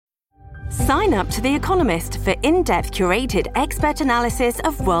Sign up to The Economist for in-depth curated expert analysis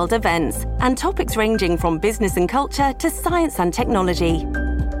of world events and topics ranging from business and culture to science and technology.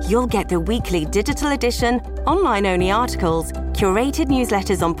 You'll get the weekly digital edition, online-only articles, curated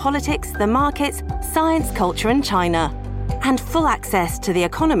newsletters on politics, the markets, science, culture and China, and full access to The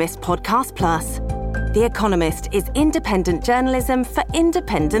Economist Podcast Plus. The Economist is independent journalism for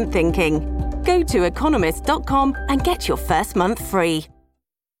independent thinking. Go to economist.com and get your first month free.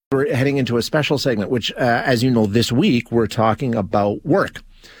 We're heading into a special segment, which, as you know, this week we're talking about work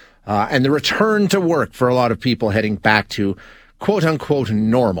and the return to work for a lot of people heading back to quote unquote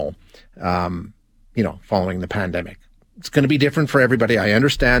normal, following the pandemic. It's going to be different for everybody. I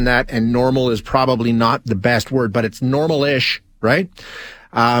understand that. And normal is probably not the best word, but it's normal-ish, right?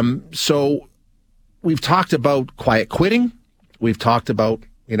 So we've talked about quiet quitting. We've talked about,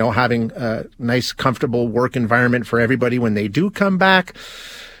 having a nice, comfortable work environment for everybody when they do come back.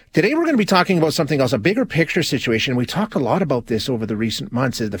 Today, we're going to be talking about something else, a bigger picture situation. We talked a lot about this over the recent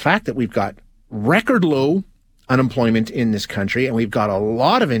months, is the fact that we've got record low unemployment in this country, and we've got a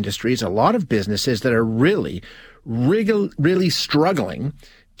lot of industries, a lot of businesses that are really struggling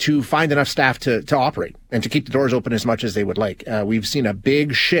to find enough staff to operate and to keep the doors open as much as they would like. We've seen a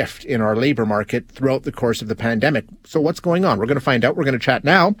big shift in our labor market throughout the course of the pandemic. So what's going on? We're going to find out. We're going to chat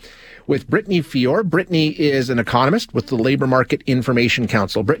now with Brittany Fior. Brittany is an economist with the Labor Market Information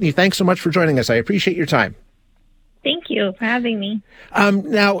Council. Brittany, thanks so much for joining us. I appreciate your time. Thank you for having me.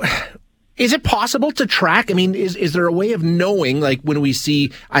 Now, is it possible to track? I mean, is there a way of knowing, like when we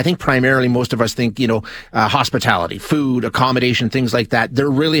see, I think primarily most of us think, hospitality, food, accommodation, things like that, they're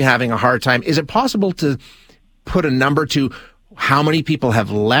really having a hard time. Is it possible to put a number to how many people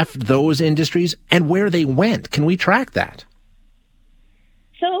have left those industries and where they went? Can we track that?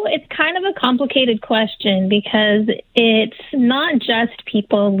 So it's kind of a complicated question because it's not just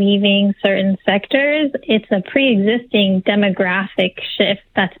people leaving certain sectors. It's a pre-existing demographic shift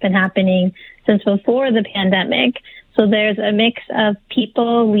that's been happening since before the pandemic. So there's a mix of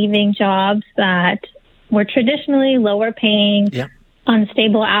people leaving jobs that were traditionally lower paying,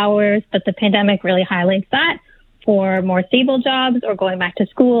 unstable hours, but the pandemic really highlights that, for more stable jobs or going back to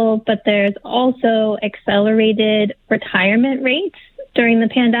school. But there's also accelerated retirement rates during the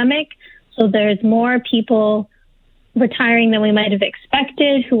pandemic. So there's more people retiring than we might have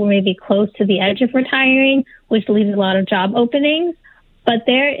expected who were maybe close to the edge of retiring, which leaves a lot of job openings. But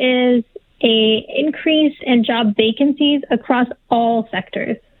there is a increase in job vacancies across all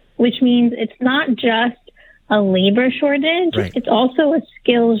sectors, which means it's not just a labor shortage, It's also a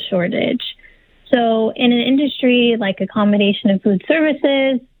skills shortage. So in an industry like accommodation and food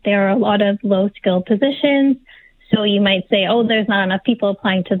services, there are a lot of low-skilled positions. So you might say, there's not enough people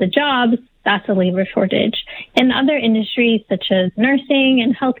applying to the jobs. That's a labor shortage. In other industries, such as nursing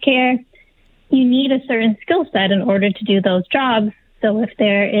and healthcare, you need a certain skill set in order to do those jobs. So if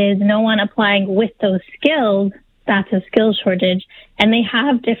there is no one applying with those skills, that's a skills shortage. And they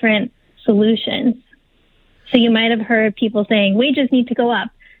have different solutions. So you might have heard people saying wages need to go up.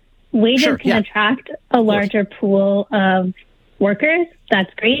 Wages can attract a larger pool of workers.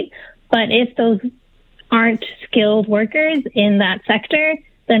 That's great. But if those aren't skilled workers in that sector,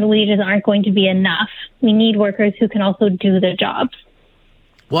 then wages aren't going to be enough. We need workers who can also do the jobs.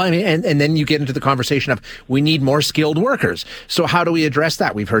 Well, I mean, and then you get into the conversation of we need more skilled workers. So how do we address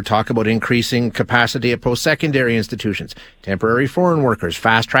that? We've heard talk about increasing capacity at post-secondary institutions, temporary foreign workers,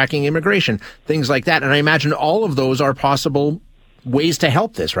 fast-tracking immigration, things like that. And I imagine all of those are possible ways to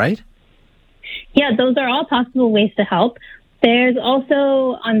help this, right? Yeah, those are all possible ways to help. There's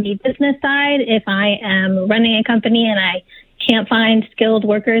also, on the business side, if I am running a company and I can't find skilled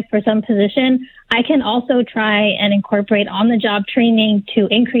workers for some position, I can also try and incorporate on-the-job training to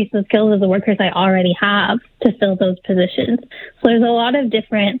increase the skills of the workers I already have to fill those positions. So there's a lot of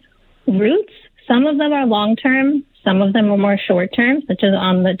different routes. Some of them are long-term, some of them are more short-term, such as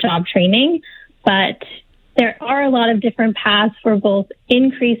on-the-job training. But there are a lot of different paths for both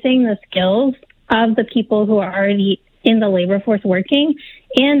increasing the skills of the people who are already in the labor force working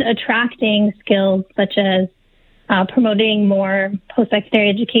and attracting skills such as promoting more post-secondary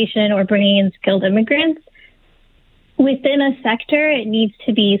education or bringing in skilled immigrants. Within a sector, it needs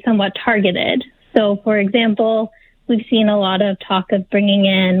to be somewhat targeted. So, for example, we've seen a lot of talk of bringing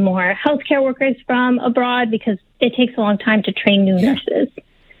in more healthcare workers from abroad because it takes a long time to train new nurses.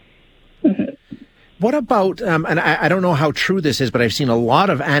 Mm-hmm. What about, and I don't know how true this is, but I've seen a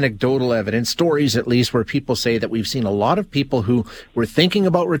lot of anecdotal evidence, stories at least, where people say that we've seen a lot of people who were thinking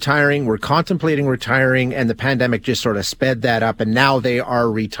about retiring, were contemplating retiring, and the pandemic just sort of sped that up, and now they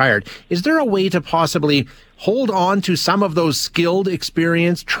are retired. Is there a way to possibly hold on to some of those skilled,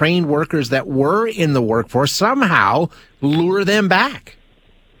 experienced, trained workers that were in the workforce, somehow lure them back?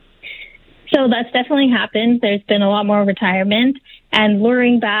 So that's definitely happened. There's been a lot more retirement, and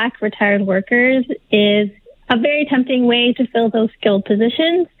luring back retired workers is a very tempting way to fill those skilled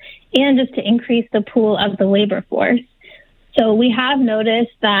positions and just to increase the pool of the labor force. So we have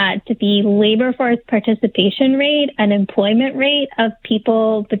noticed that the labor force participation rate and employment rate of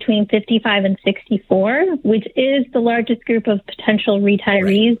people between 55 and 64, which is the largest group of potential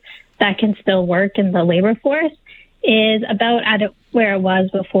retirees that can still work in the labor force, is about at where it was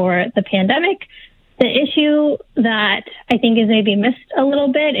before the pandemic. The issue that I think is maybe missed a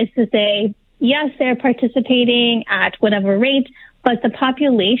little bit is to say, yes, they're participating at whatever rate, but the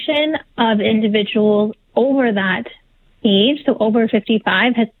population of individuals over that age, so over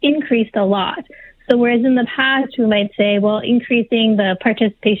 55, has increased a lot. So whereas in the past, we might say, well, increasing the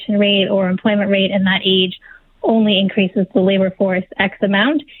participation rate or employment rate in that age only increases the labor force X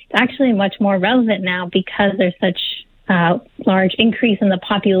amount, it's actually much more relevant now because there's such large increase in the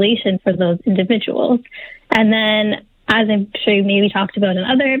population for those individuals. And then, as I'm sure you maybe talked about in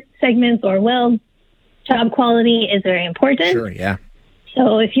other segments or will, job quality is very important. Sure, yeah.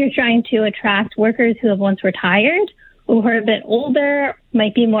 So if you're trying to attract workers who have once retired, who are a bit older,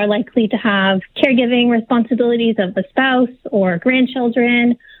 might be more likely to have caregiving responsibilities of a spouse or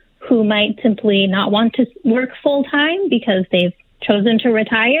grandchildren, who might simply not want to work full-time because they've chosen to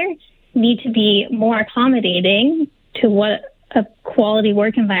retire, need to be more accommodating to what a quality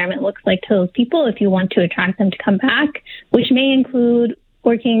work environment looks like to those people if you want to attract them to come back, which may include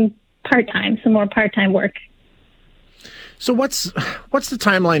working part-time, some more part-time work. So what's the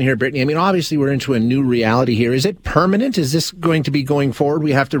timeline here, Brittany? I mean, obviously we're into a new reality here. Is it permanent? Is this going to be going forward?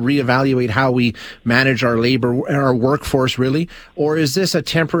 We have to reevaluate how we manage our labor, our workforce, really? Or is this a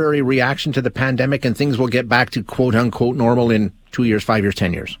temporary reaction to the pandemic and things will get back to quote unquote normal in 2 years, 5 years,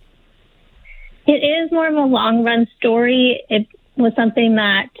 10 years? It is more of a long run story. It was something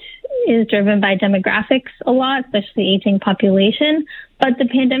that is driven by demographics a lot, especially aging population. But the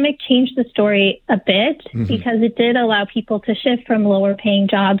pandemic changed the story a bit because it did allow people to shift from lower paying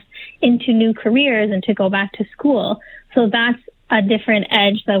jobs into new careers and to go back to school. So that's a different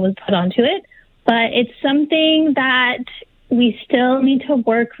edge that was put onto it. But it's something that we still need to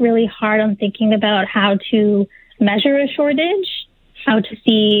work really hard on thinking about how to measure a shortage, how to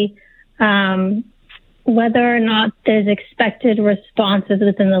see whether or not there's expected responses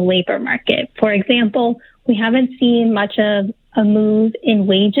within the labor market. For example, we haven't seen much of a move in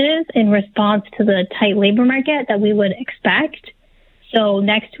wages in response to the tight labor market that we would expect. So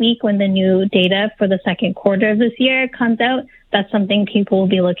next week, when the new data for the second quarter of this year comes out, that's something people will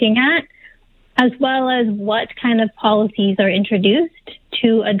be looking at, as well as what kind of policies are introduced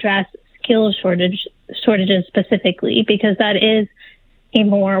to address skill shortages specifically, because that is a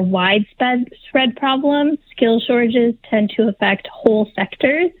more widespread problem. Skill shortages tend to affect whole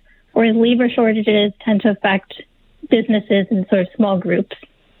sectors, whereas labor shortages tend to affect businesses and sort of small groups.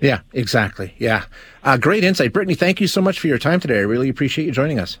 Yeah, exactly. Yeah. Great insight. Brittany, thank you so much for your time today. I really appreciate you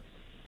joining us.